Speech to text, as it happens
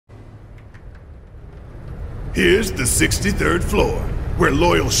Here's the 63rd floor, where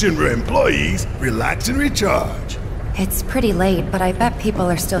loyal Shinra employees relax and recharge. It's pretty late, but I bet people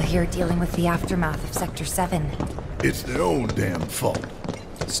are still here dealing with the aftermath of Sector 7. It's their own damn fault.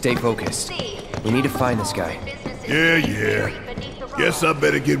 Stay focused. We need to find this guy. Yeah. Guess I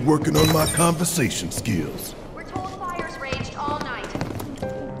better get working on my conversation skills. We're told fires raged all night.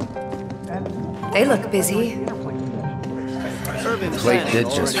 They look busy. Plate did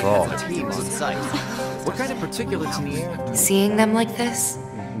just fall. What kind of particulates in the air? Seeing them like this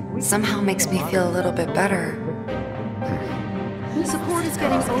somehow makes me feel a little bit better. Support is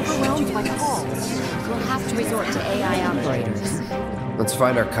getting overwhelmed by calls. We'll have to resort to AI operators. Let's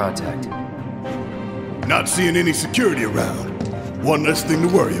find our contact. Not seeing any security around. One less thing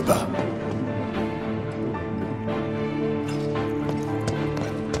to worry about.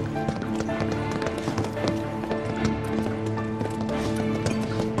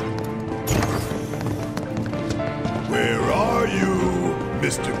 Where are you,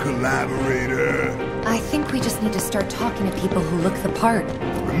 Mr. Collaborator? I think we just need to start talking to people who look the part.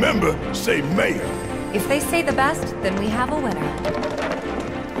 Remember, say mayor. If they say the best, then we have a winner.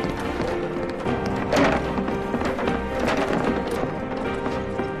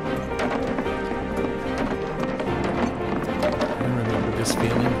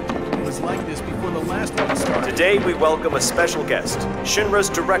 Today we welcome a special guest, Shinra's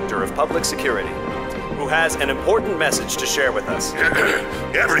Director of Public Security, who has an important message to share with us.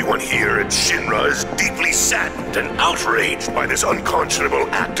 Everyone here at Shinra is deeply saddened and outraged by this unconscionable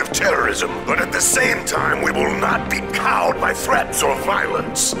act of terrorism. But at the same time, we will not be cowed by threats or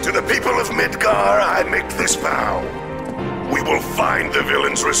violence. To the people of Midgar, I make this vow. We will find the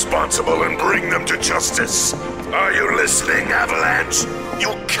villains responsible and bring them to justice. Are you listening, Avalanche?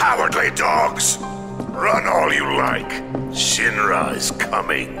 You cowardly dogs! Run all you like. Shinra is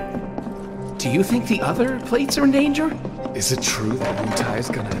coming. Do you think the other plates are in danger? Is it true that Utai's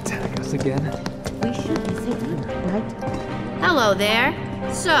gonna attack us again? We should be safe, right? Hello there.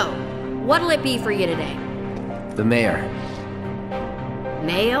 So, what'll it be for you today? The mayor.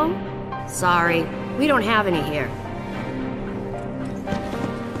 Mayo? Sorry, we don't have any here.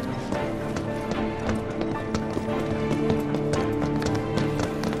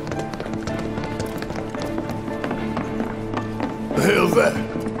 The hell's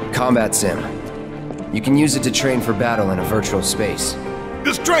that? Combat sim. You can use it to train for battle in a virtual space.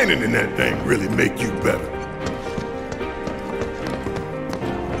 Does training in that thing really make you better?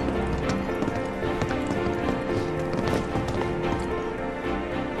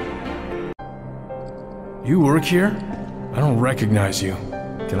 You work here? I don't recognize you.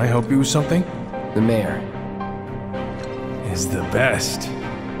 Can I help you with something? The mayor. Is the best.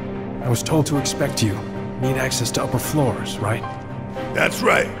 I was told to expect you. Need access to upper floors, right? That's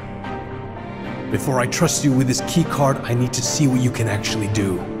right. Before I trust you with this key card, I need to see what you can actually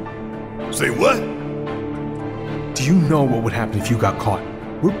do. Say what? Do you know what would happen if you got caught?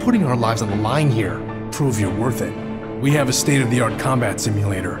 We're putting our lives on the line here. Prove you're worth it. We have a state-of-the-art combat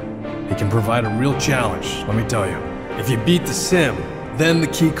simulator. It can provide a real challenge, let me tell you. If you beat the sim, then the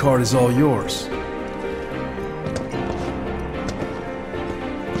key card is all yours.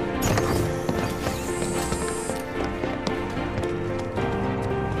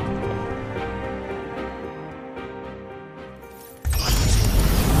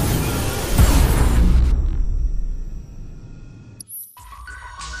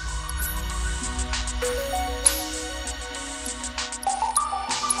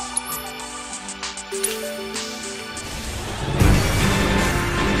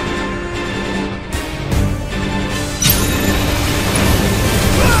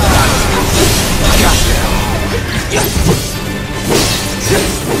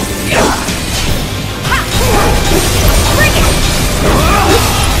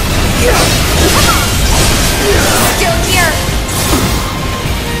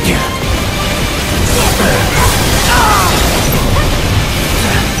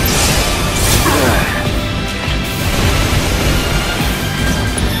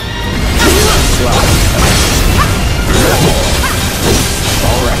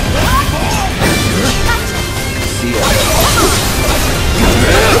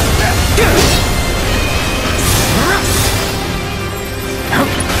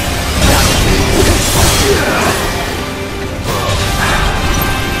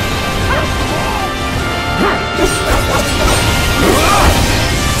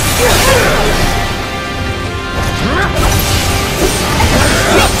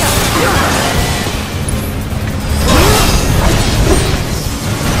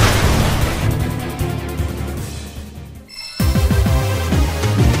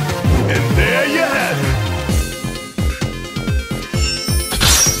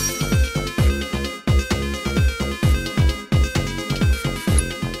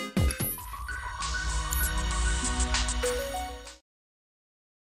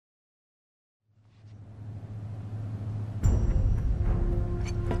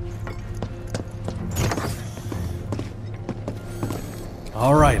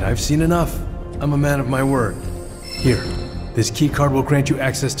 Alright, I've seen enough. I'm a man of my word. Here, this keycard will grant you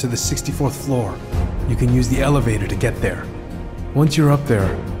access to the 64th floor. You can use the elevator to get there. Once you're up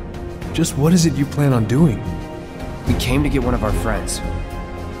there, just what is it you plan on doing? We came to get one of our friends.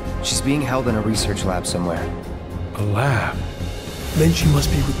 She's being held in a research lab somewhere. A lab? Then she must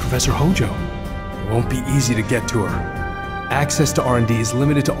be with Professor Hojo. It won't be easy to get to her. Access to R&D is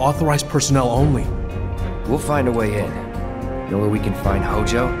limited to authorized personnel only. We'll find a way in. Know where we can find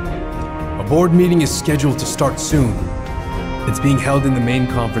Hojo? A board meeting is scheduled to start soon. It's being held in the main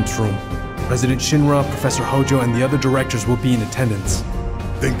conference room. President Shinra, Professor Hojo, and the other directors will be in attendance.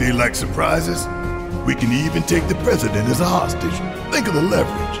 Think they like surprises? We can even take the president as a hostage. Think of the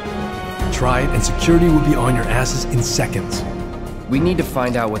leverage. Try it, and security will be on your asses in seconds. We need to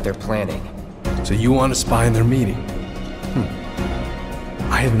find out what they're planning. So you want to spy in their meeting?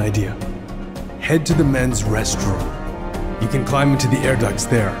 I have an idea. Head to the men's restroom. You can climb into the air ducts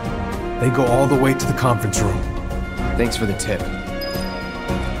there. They go all the way to the conference room. Thanks for the tip.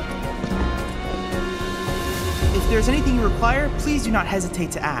 If there's anything you require, please do not hesitate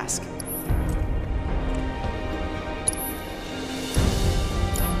to ask.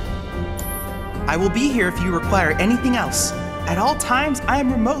 I will be here if you require anything else. At all times, I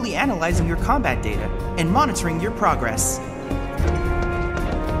am remotely analyzing your combat data and monitoring your progress.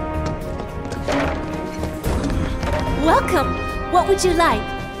 Welcome! What would you like?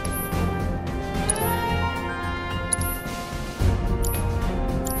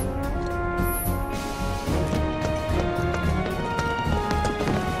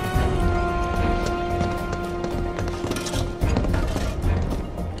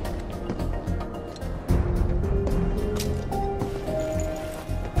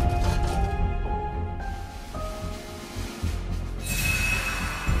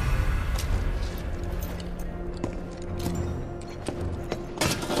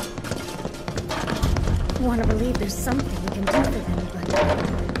 I want to believe there's something we can do for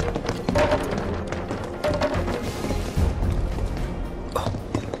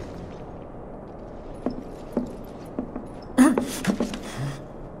them,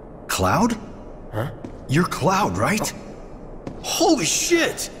 Cloud? Huh? You're Cloud, right? Holy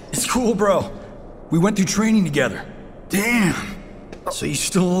shit! It's cool, bro. We went through training together. Damn! So you're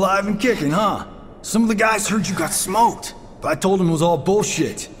still alive and kicking, huh? Some of the guys heard you got smoked, but I told them it was all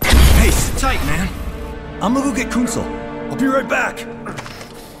bullshit. Hey, sit tight, man. I'm gonna go get Kunsel. I'll be right back.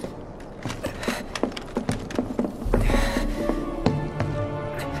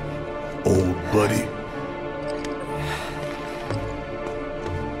 Old buddy.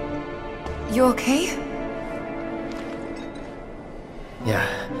 You okay? Yeah,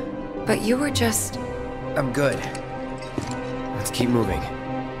 But you were just... I'm good. Let's keep moving.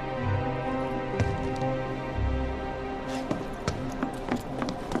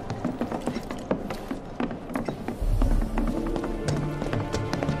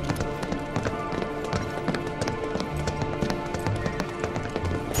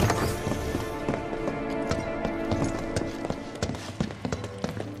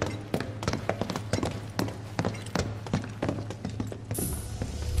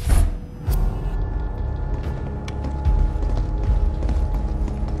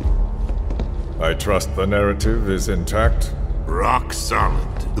 I trust the narrative is intact? Rock solid.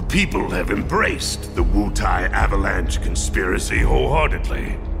 The people have embraced the Wutai Avalanche conspiracy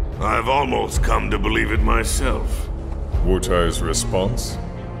wholeheartedly. I've almost come to believe it myself. Wutai's response?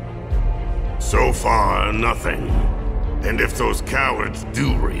 So far, nothing. And if those cowards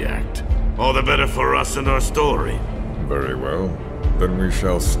do react, all the better for us and our story. Very well. Then we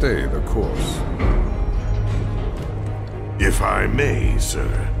shall stay the course. If I may,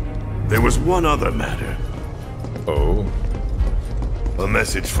 sir. There was one other matter. Oh? A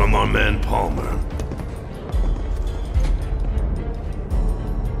message from our man Palmer.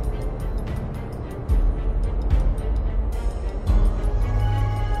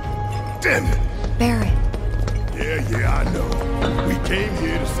 Damn it! Barrett. Yeah, I know. We came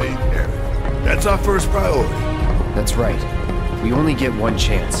here to save Eric. That's our first priority. That's right. We only get one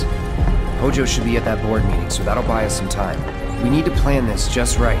chance. Hojo should be at that board meeting, so that'll buy us some time. We need to plan this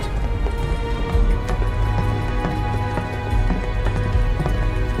just right.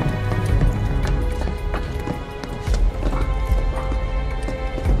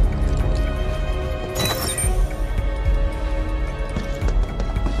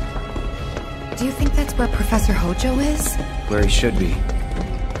 Do you think that's where Professor Hojo is? Where he should be.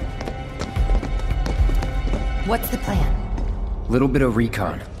 What's the plan? Little bit of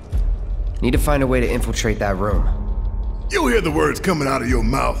recon. Need to find a way to infiltrate that room. You hear the words coming out of your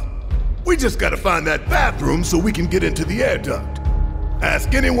mouth. We just gotta find that bathroom so we can get into the air duct.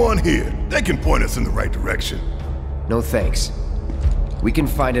 Ask anyone here. They can point us in the right direction. No thanks. We can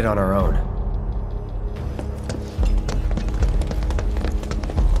find it on our own.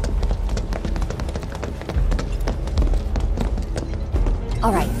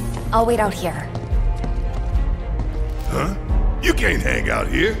 All right, I'll wait out here. Huh? You can't hang out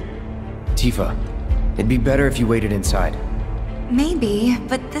here. Tifa, it'd be better if you waited inside. Maybe,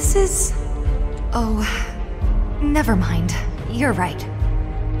 but this is... Oh, never mind. You're right.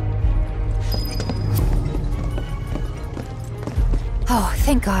 Oh,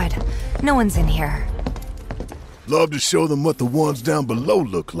 thank God. No one's in here. Love to show them what the ones down below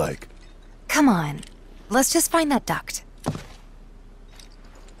look like. Come on. Let's just find that duct.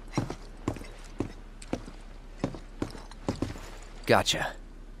 Gotcha.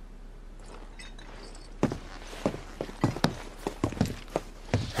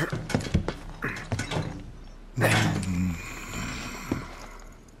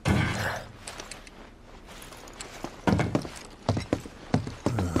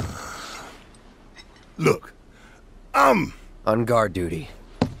 Look, I'm... on guard duty.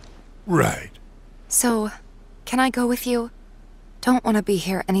 Right. So, can I go with you? Don't want to be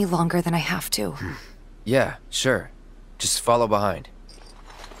here any longer than I have to. Yeah, sure. Just follow behind.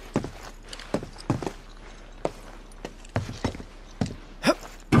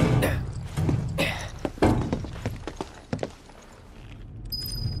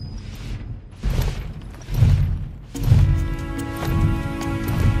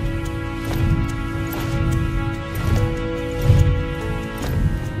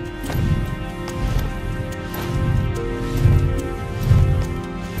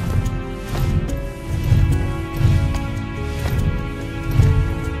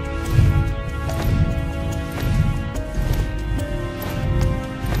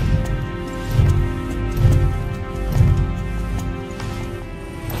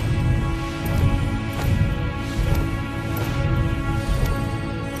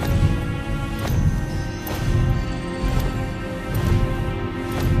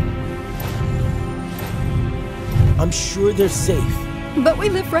 I'm sure they're safe. But we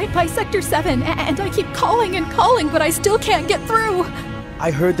live right by Sector 7, and I keep calling and calling, but I still can't get through. I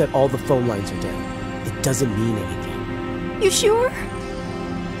heard that all the phone lines are down. It doesn't mean anything. You sure?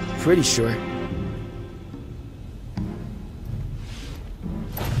 Pretty sure.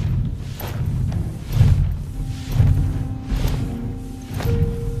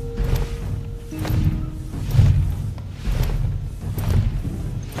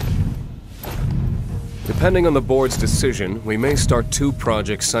 Depending on the board's decision, we may start 2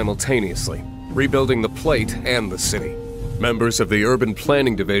 projects simultaneously, rebuilding the plate and the city. Members of the Urban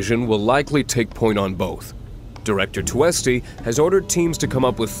Planning Division will likely take point on both. Director Tuesti has ordered teams to come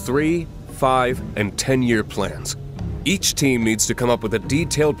up with 3, 5, and 10-year plans. Each team needs to come up with a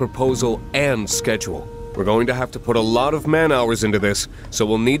detailed proposal and schedule. We're going to have to put a lot of man-hours into this, so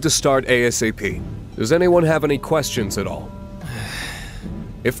we'll need to start ASAP. Does anyone have any questions at all?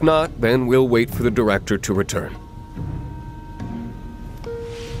 If not, then we'll wait for the director to return.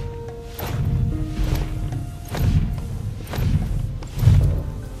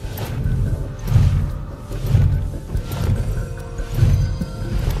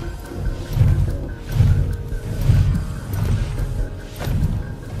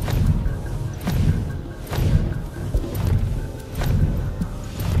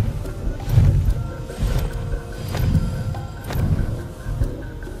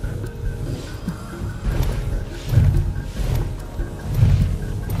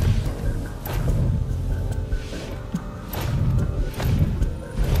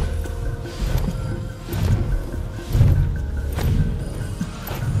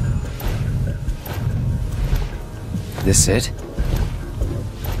 This it?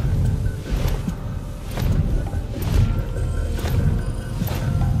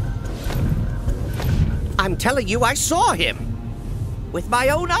 I'm telling you, I saw him! With my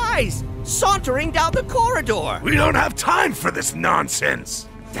own eyes, sauntering down the corridor! We don't have time for this nonsense!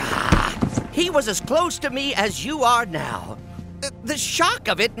 He was as close to me as you are now. The shock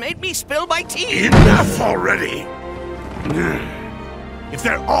of it made me spill my tea! Enough already! If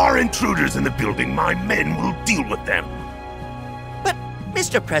there are intruders in the building, my men will deal with them. But,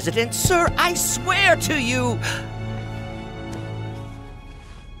 Mr. President, sir, I swear to you...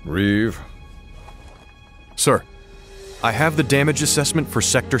 Reeve? Sir, I have the damage assessment for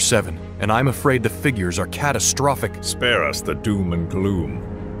Sector 7, and I'm afraid the figures are catastrophic. Spare us the doom and gloom.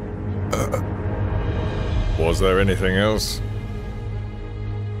 Was there anything else?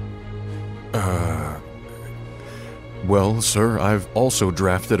 Well, sir, I've also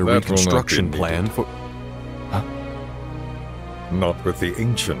drafted a reconstruction plan for... Huh? Not with the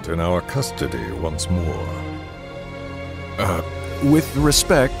Ancient in our custody once more. With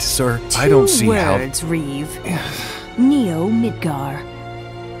respect, sir, I don't see how... 2 words, Reeve. Neo Midgar.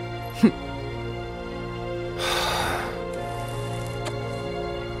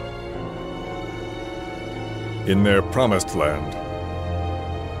 In their promised land,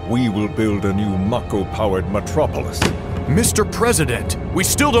 we will build a new Mako-powered metropolis. Mr. President, we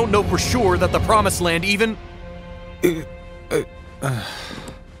still don't know for sure that the Promised Land even...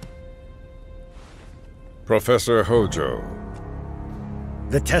 Professor Hojo.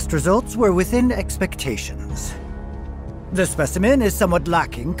 The test results were within expectations. The specimen is somewhat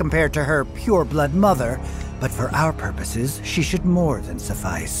lacking compared to her pure-blood mother, but for our purposes, she should more than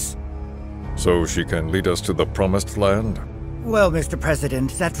suffice. So she can lead us to the Promised Land? Well, Mr.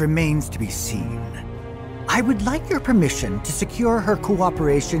 President, that remains to be seen. I would like your permission to secure her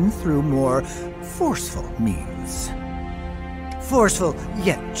cooperation through more forceful means. Forceful,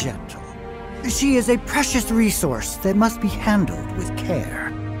 yet gentle. She is a precious resource that must be handled with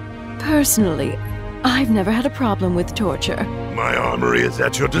care. Personally, I've never had a problem with torture. My armory is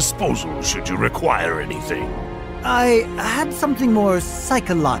at your disposal should you require anything. I had something more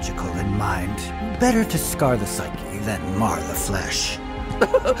psychological in mind. Better to scar the psyche than mar the flesh.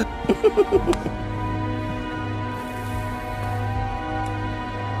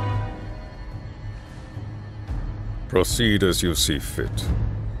 Proceed as you see fit.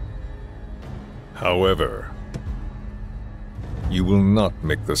 However, you will not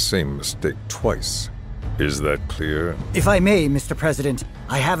make the same mistake twice. Is that clear? If I may, Mr. President,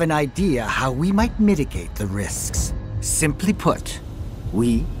 I have an idea how we might mitigate the risks. Simply put,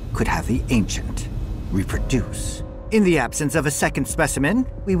 we could have the Ancient reproduce. In the absence of a second specimen,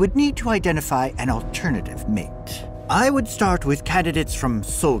 we would need to identify an alternative mate. I would start with candidates from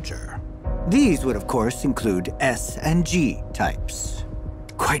Soldier. These would, of course, include S and G types.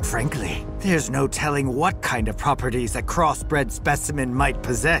 Quite frankly, there's no telling what kind of properties a crossbred specimen might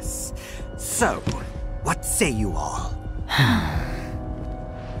possess. So, what say you all?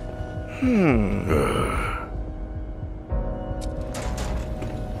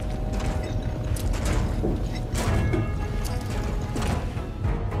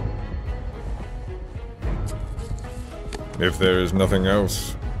 If there is nothing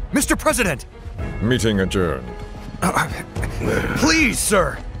else... Mr. President! Meeting adjourned. Please,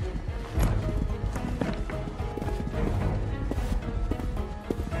 sir!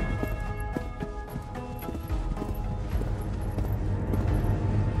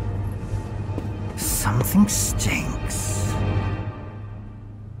 Something stinks.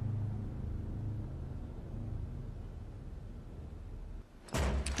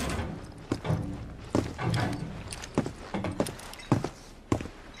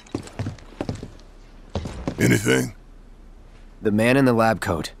 Anything? The man in the lab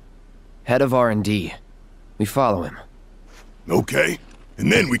coat. Head of R&D. We follow him. Okay.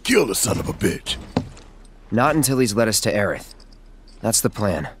 And then we kill the son of a bitch. Not until he's led us to Aerith. That's the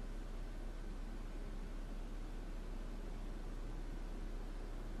plan.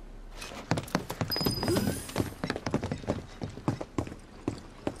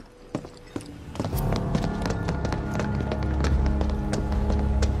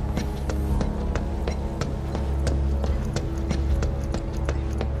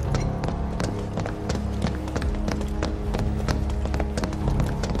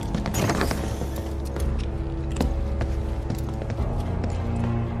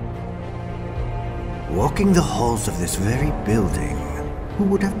 Walking the halls of this very building, who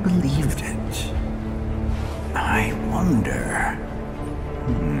would have believed it? I wonder...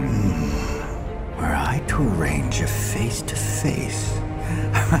 were I to arrange a face-to-face...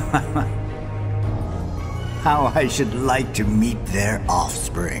 how I should like to meet their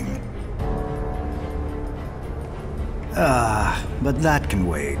offspring. But that can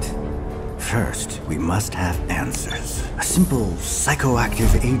wait. First, we must have answers. A simple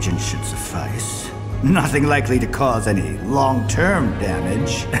psychoactive agent should suffice. Nothing likely to cause any long-term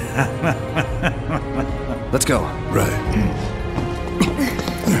damage. Let's go. Right.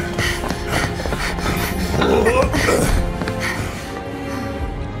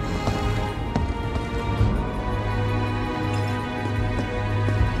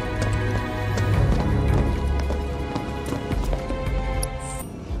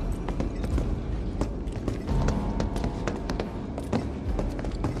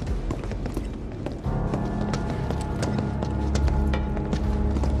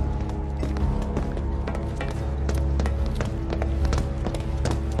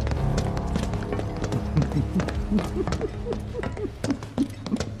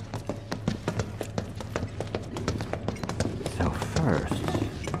 So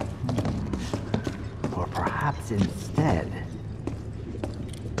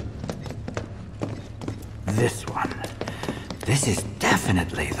this one. This is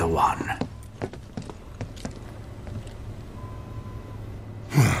definitely the one.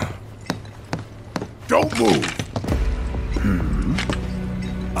 Don't move!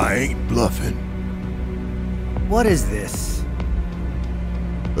 I ain't bluffing. What is this?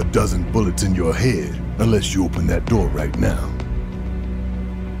 A dozen bullets in your head, unless you open that door right now.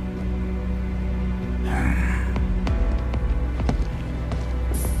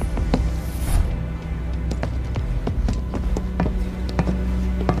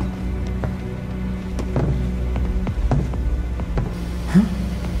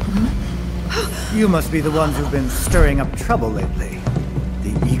 You must be the ones who've been stirring up trouble lately.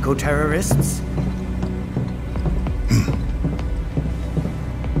 The eco-terrorists?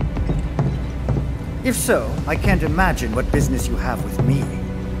 If so, I can't imagine what business you have with me.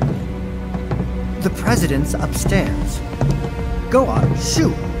 The president's upstairs. Go on,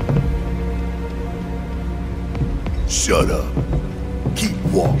 shoot! Shut up. Keep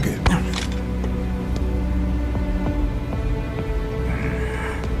walking.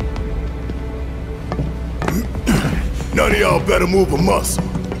 None of y'all better move a muscle.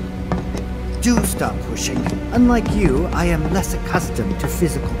 Do stop pushing. Unlike you, I am less accustomed to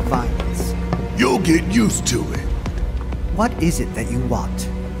physical violence. You'll get used to it. What is it that you want?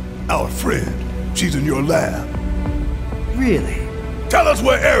 Our friend. She's in your lab. Really? Tell us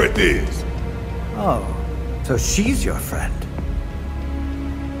where Aerith is! Oh, so she's your friend.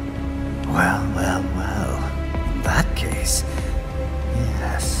 Well. In that case,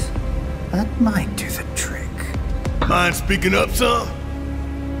 yes, that might do the trick. Mind speaking up, son?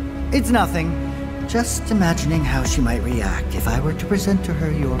 It's nothing. Just imagining how she might react if I were to present to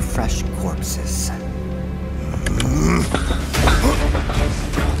her your fresh corpses.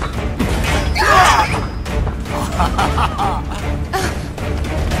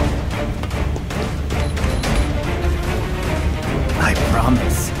 I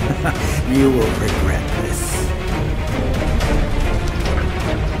promise, you will regret this.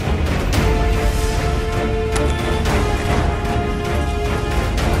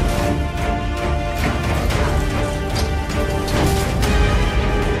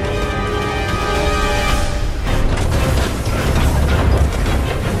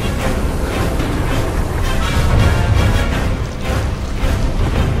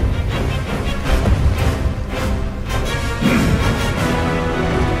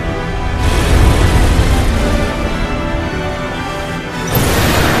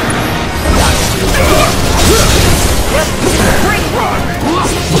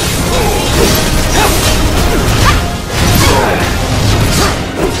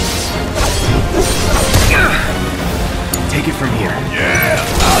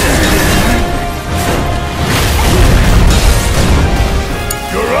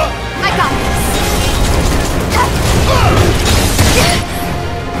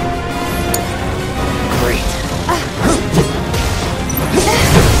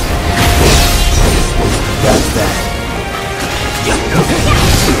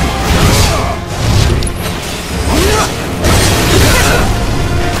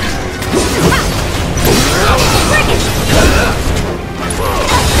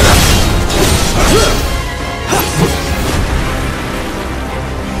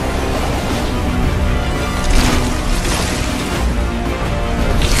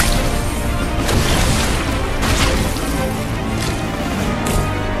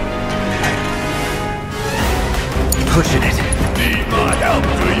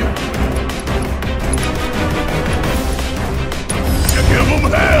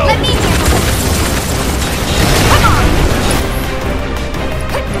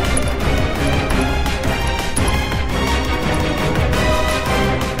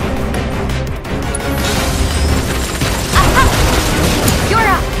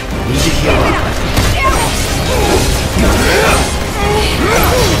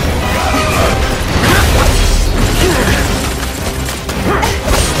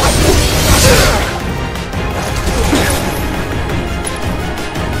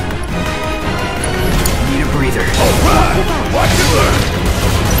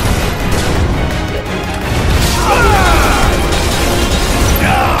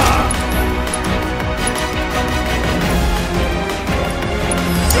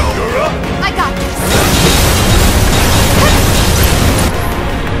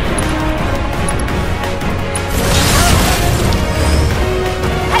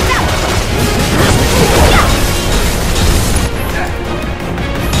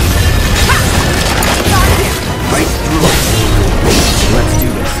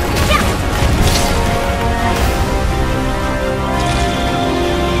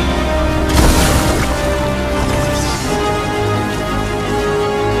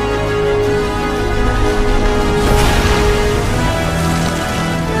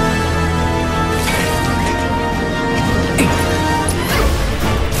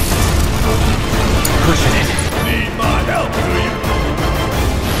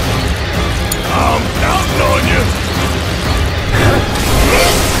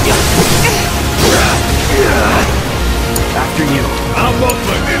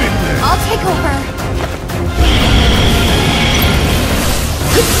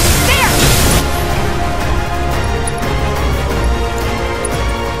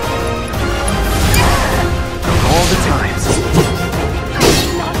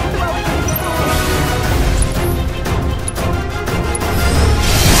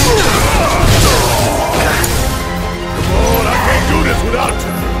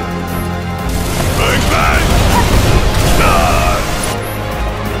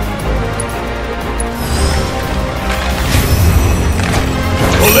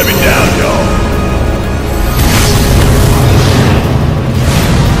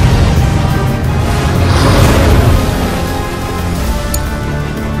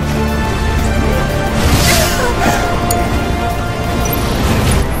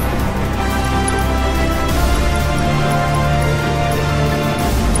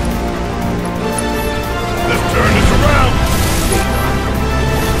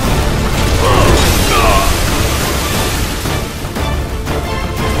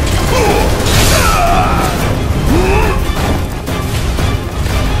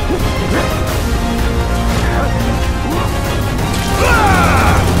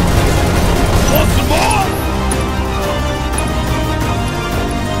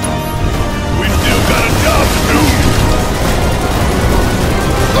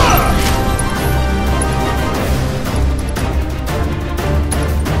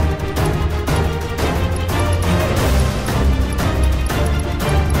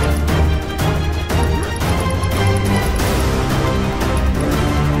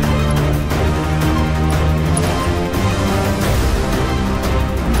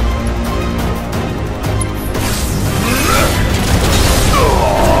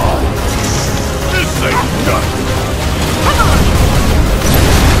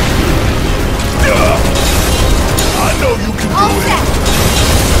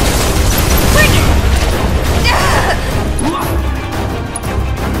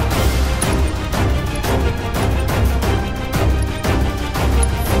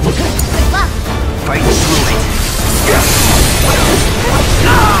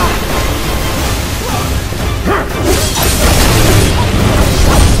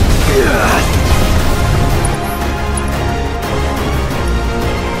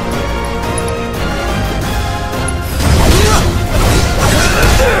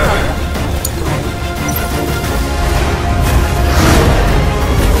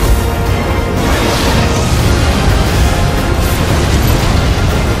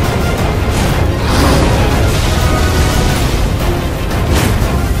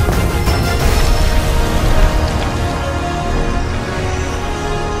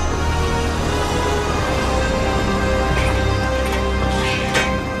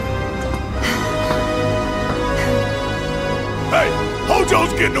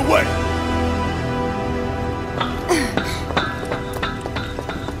 away!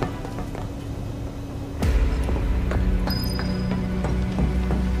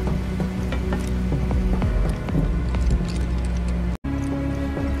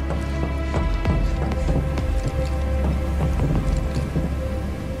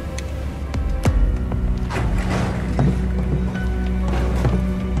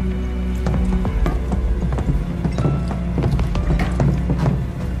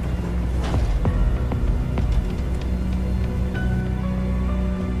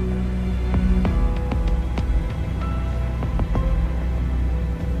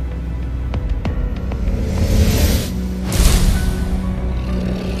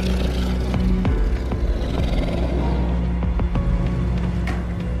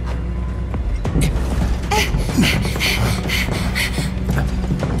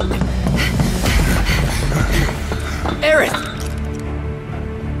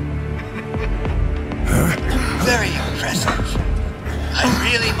 Very impressive. I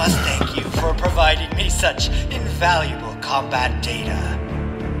really must thank you for providing me such invaluable combat data.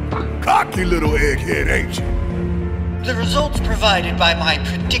 Cocky little egghead, ain't you? The results provided by my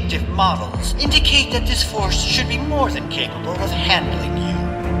predictive models indicate that this force should be more than capable of handling you.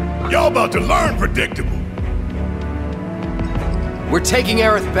 Y'all about to learn predictable. We're taking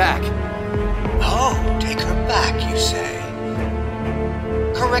Aerith back. Oh, take her back, you say?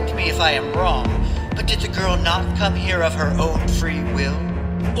 Correct me if I am wrong, but did the girl not come here of her own free will?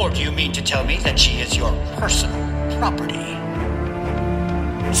 Or do you mean to tell me that she is your personal property?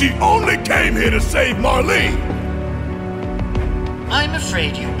 She only came here to save Marlene! I'm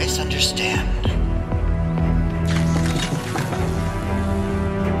afraid you misunderstand.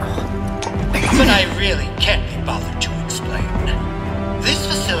 But I really can't be bothered to explain. This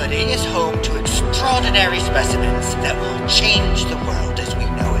facility is home to extraordinary specimens that will change the world as we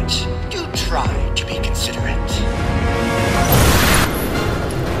know it. Do try to be considerate.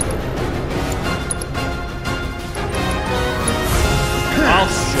 I'll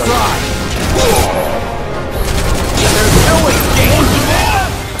shut up. There's no escape!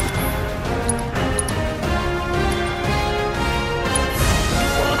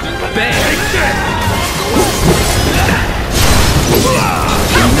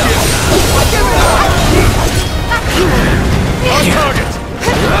 On target!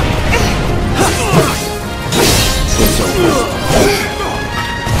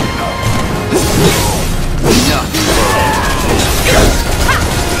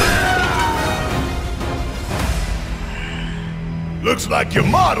 Looks like your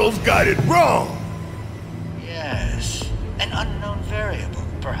models got it wrong. Yes, an unknown variable,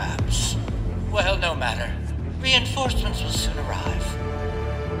 perhaps. Well, no matter. Reinforcements will soon arrive.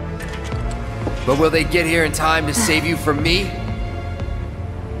 But will they get here in time to save you from me?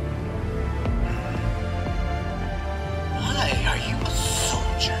 Why are you a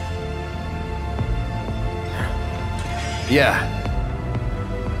soldier? Yeah.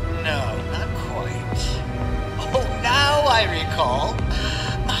 No, not quite. Oh, now I recall.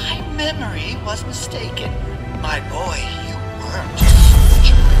 My memory was mistaken. My boy, you weren't a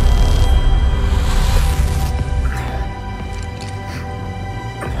soldier.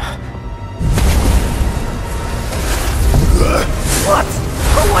 What?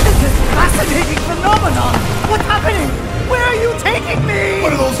 Oh, what is this fascinating phenomenon? What's happening? Where are you taking me?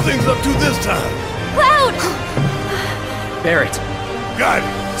 What are those things up to this time? Cloud! Barrett. Got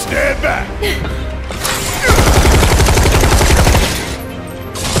it. Stand back.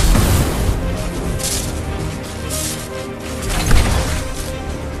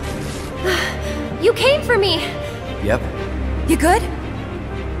 You came for me. Yep. You good?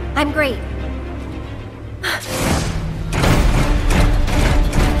 I'm great.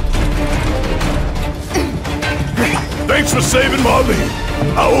 Thanks for saving Marlene.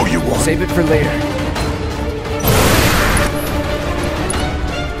 I owe you one. Save it for later.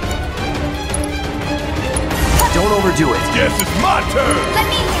 Don't overdo it. Guess it's my turn. Let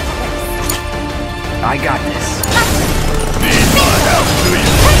me handle this. I got this. Need my help, do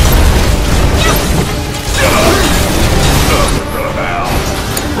you?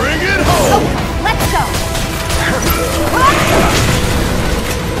 Bring it home. Okay, let's go.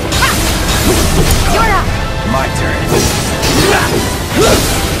 You're up. My turn.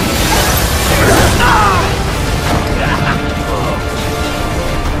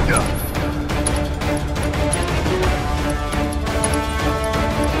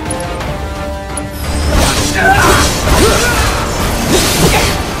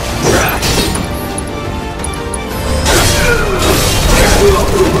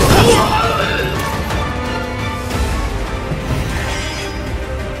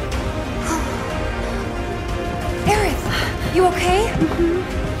 You okay?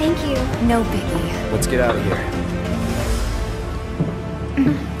 Thank you. No biggie. Let's get out of here.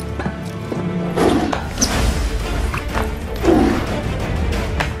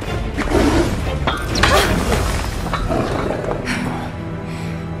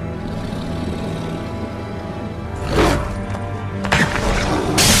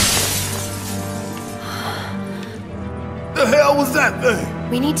 The hell was that thing?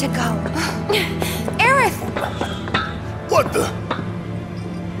 We need to go. Aerith! What the?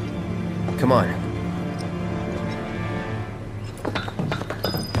 Come on.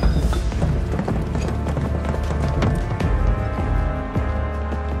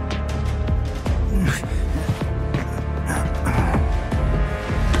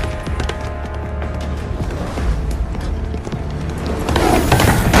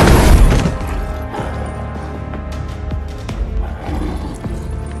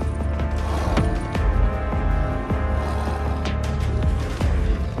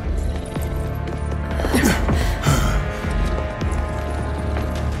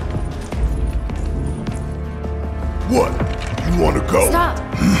 What? You want to go? Stop.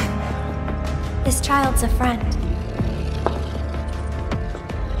 This child's a friend.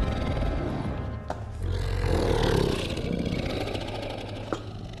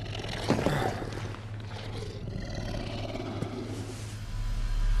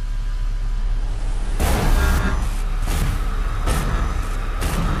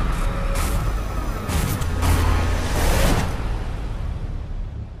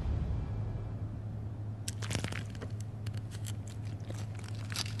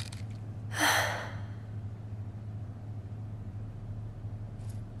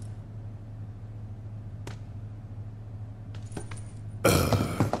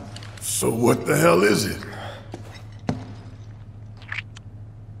 So what the hell is it?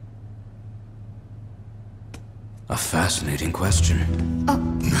 A fascinating question.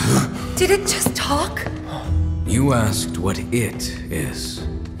 Did it just talk? You asked what it is.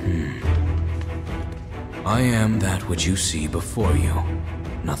 I am that which you see before you,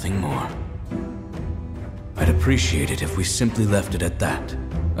 nothing more. I'd appreciate it if we simply left it at that.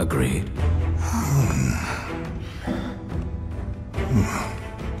 Agreed?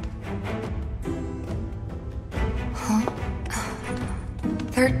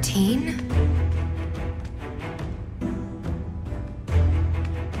 13?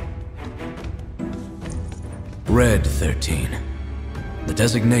 Red 13. The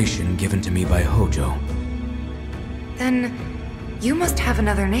designation given to me by Hojo. Then you must have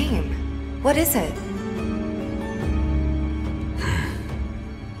another name. What is it?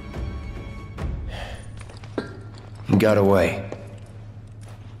 He got away.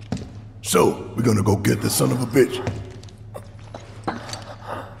 So, we're gonna go get this son of a bitch.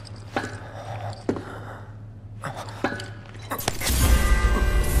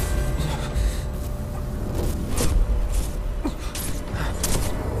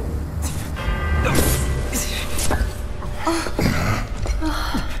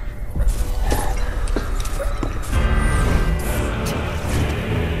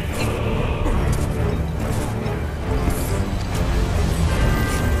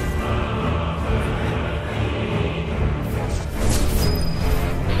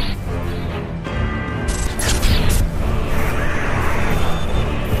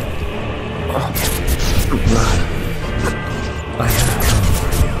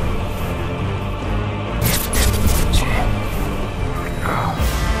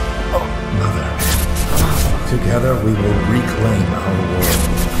 Together we will reclaim our world.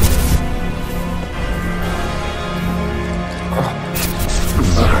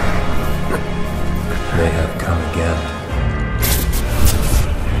 They have come again.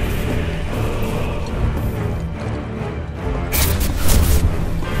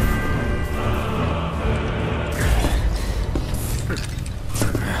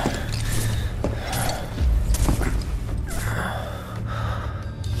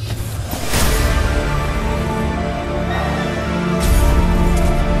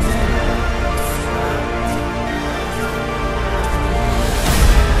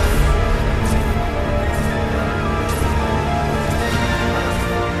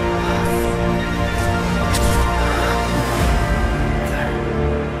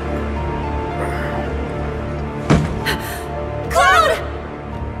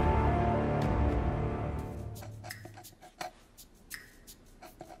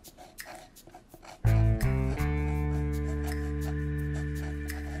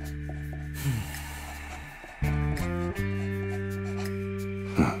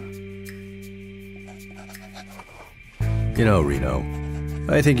 You know, Reno,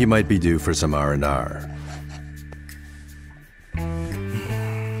 I think you might be due for some R&R.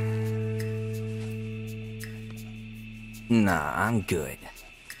 Nah, I'm good.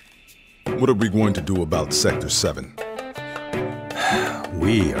 What are we going to do about Sector 7?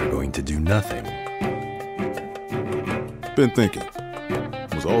 We are going to do nothing. Been thinking,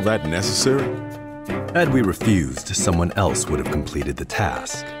 was all that necessary? Had we refused, someone else would have completed the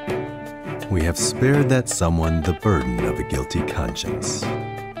task. We have spared that someone the burden of a guilty conscience.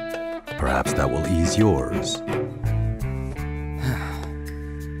 Perhaps that will ease yours.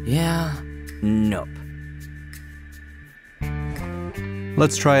 Yeah, nope.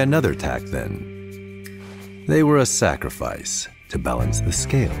 Let's try another tack then. They were a sacrifice to balance the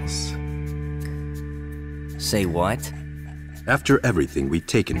scales. Say what? After everything we'd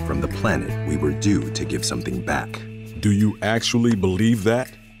taken from the planet, we were due to give something back. Do you actually believe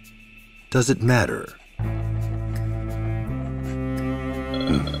that? Does it matter?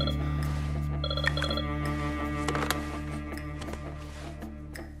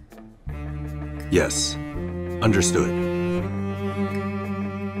 Yes, understood.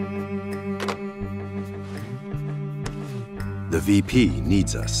 The VP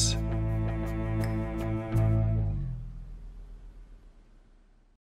needs us.